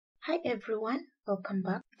Hi everyone, welcome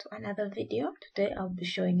back to another video. Today I'll be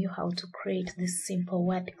showing you how to create this simple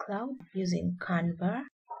word cloud using Canva.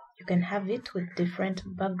 You can have it with different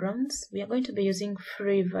backgrounds. We are going to be using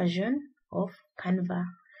free version of Canva.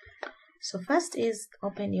 So first is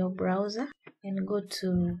open your browser and go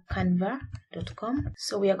to canva.com.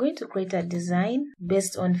 So we are going to create a design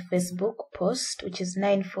based on Facebook post, which is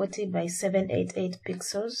 940 by 788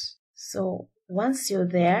 pixels. So once you're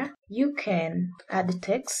there, you can add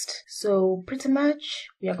text. So pretty much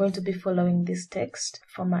we are going to be following this text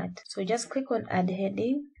format. So just click on add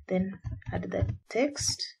heading, then add the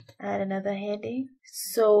text, add another heading.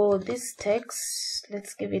 So this text,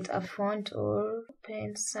 let's give it a font or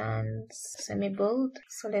Open Sans semi-bold.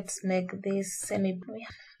 So let's make this semi-bold. We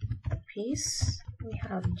have peace, we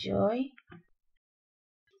have joy.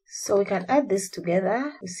 So we can add this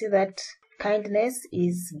together. You see that kindness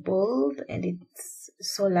is bold and it's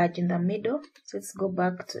so large in the middle. So let's go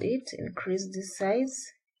back to it, increase this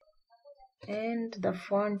size, and the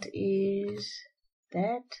font is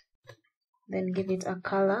that. Then give it a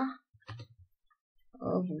color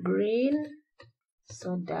of green,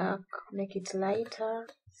 so dark, make it lighter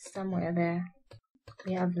somewhere there.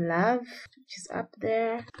 We have love, which is up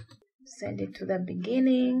there, send it to the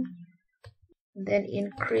beginning, then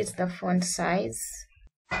increase the font size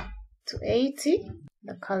to 80.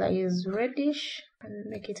 The color is reddish and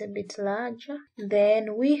make it a bit larger.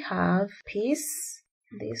 Then we have peace,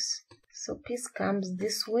 this. So peace comes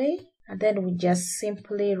this way, and then we just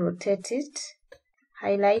simply rotate it,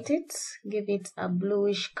 highlight it, give it a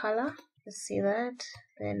bluish color. You see that?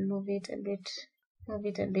 Then move it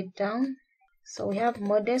a bit down. So we have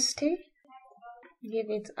modesty, give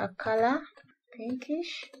it a color,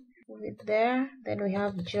 pinkish, move it there. Then we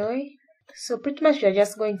have joy. So pretty much we are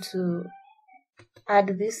just going to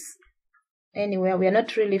add this anywhere. We are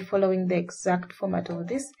not really following the exact format of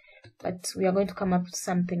this, but we are going to come up with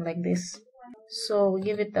something like this. So we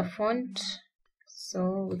give it the font,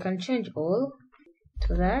 so we can change all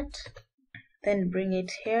to that, then bring it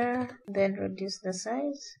here, then reduce the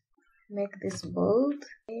size, make this bold.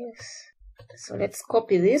 Yes. So let's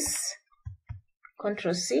copy this,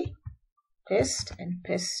 Ctrl C, paste and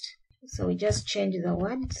paste. So we just change the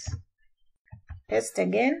words, paste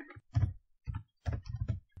again,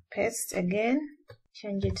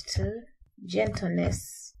 change it to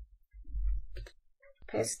gentleness,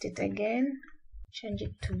 paste it again, change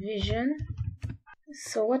it to vision.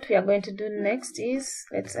 So what we are going to do next is,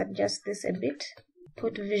 let's adjust this a bit,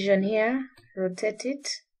 put vision here, rotate it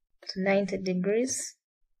to 90 degrees,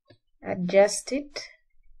 adjust it,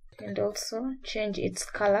 and also change its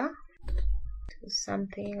color to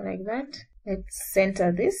something like that. Let's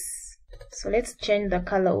center this. So let's change the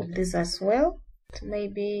color of this as well to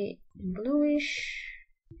maybe bluish,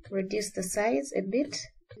 reduce the size a bit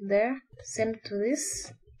there. Same to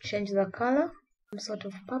this, change the color, some sort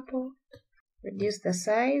of purple, reduce the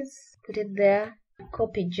size, put it there,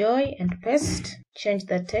 copy joy and paste, change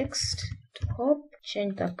the text to hope,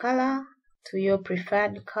 change the color to your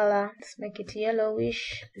preferred color. Let's make it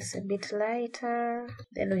yellowish, it's a bit lighter.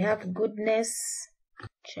 Then we have goodness,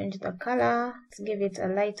 change the color, let's give it a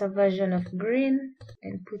lighter version of green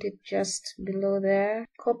and put it just below there.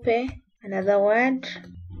 Copy another word,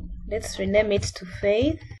 let's rename it to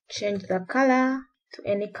faith, change the color to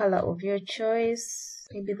any color of your choice,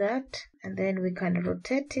 maybe that, and then we can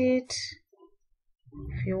rotate it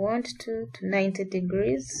if you want to 90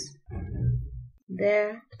 degrees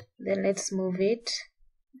there. Then let's move it,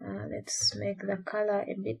 let's make the color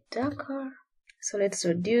a bit darker. So let's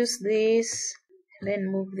reduce this,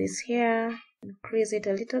 then move this here, increase it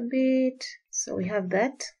a little bit. So we have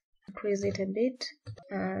that, increase it a bit.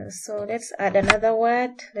 So let's add another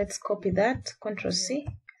word, let's copy that, Ctrl C,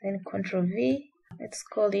 then Ctrl V, let's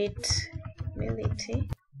call it humility,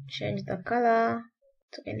 change the color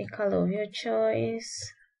to any color of your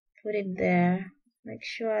choice, put it there, make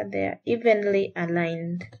sure they're evenly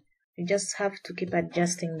aligned. You just have to keep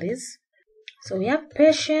adjusting this. So we have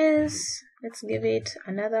patience, let's give it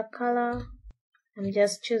another color. I'm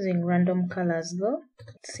just choosing random colors though.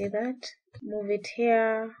 See that? Move it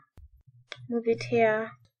here, move it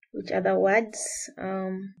here. Which other words?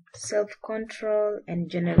 Self-control and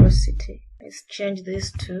generosity. Let's change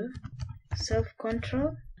this to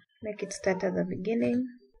self-control, make it start at the beginning,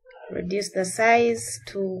 reduce the size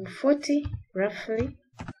to 40 roughly.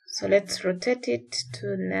 So let's rotate it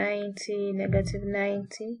to negative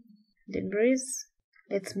 90 degrees.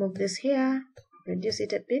 Let's move this here, reduce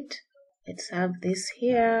it a bit. Let's have this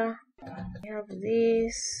here, we have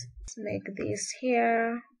this, let's make this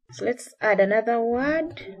here. So let's add another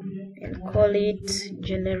word and call it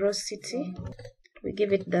generosity. we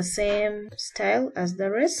give it the same style as the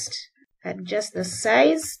rest. Adjust the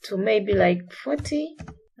size to maybe like 40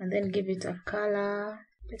 and then give it a color.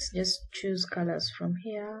 Let's just choose colors from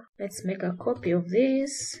here. Let's make a copy of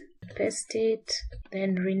this, paste it,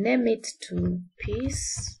 then rename it to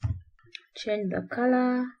piece. Change the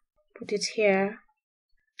color, put it here.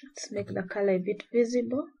 Let's make the color a bit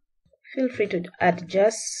visible. Feel free to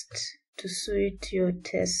adjust to suit your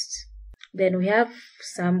taste. Then we have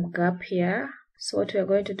some gap here. So what we are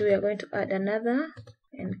going to do, we are going to add another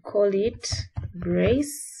and call it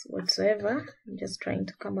Grace whatsoever. I'm just trying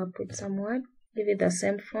to come up with some word. Give it the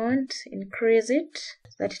same font, increase it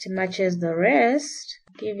so that it matches the rest.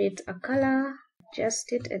 Give it a color,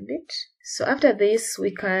 adjust it a bit. So after this,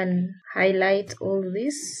 we can highlight all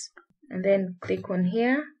this and then click on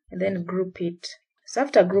here and then group it. So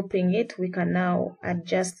after grouping it, we can now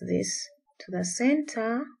adjust this to the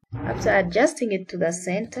center. After adjusting it to the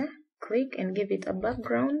center, click and give it a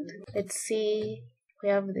background. Let's see, we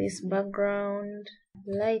have this background,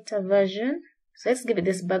 lighter version. So let's give it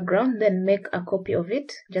this background, then make a copy of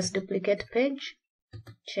it. Just duplicate page,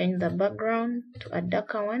 change the background to a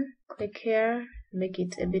darker one. Click here, make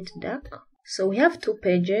it a bit dark. So we have two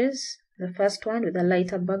pages. The first one with a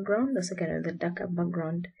lighter background, the second with a darker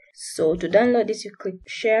background. So to download this, you click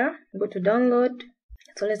share, go to download.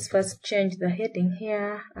 So let's first change the heading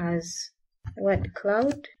here as word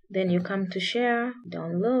cloud. Then you come to share,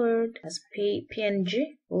 download as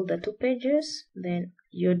PNG, all the two pages. Then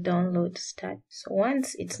your download start. So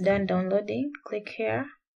once it's done downloading, click here,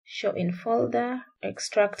 show in folder,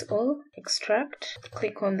 extract all, extract,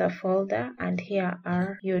 click on the folder, and here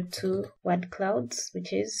are your two word clouds,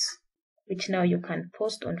 which now you can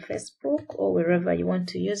post on Facebook or wherever you want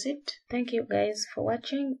to use it. Thank you guys for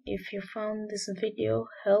watching. If you found this video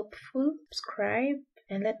helpful, subscribe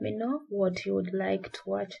and let me know what you would like to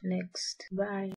watch next. Bye.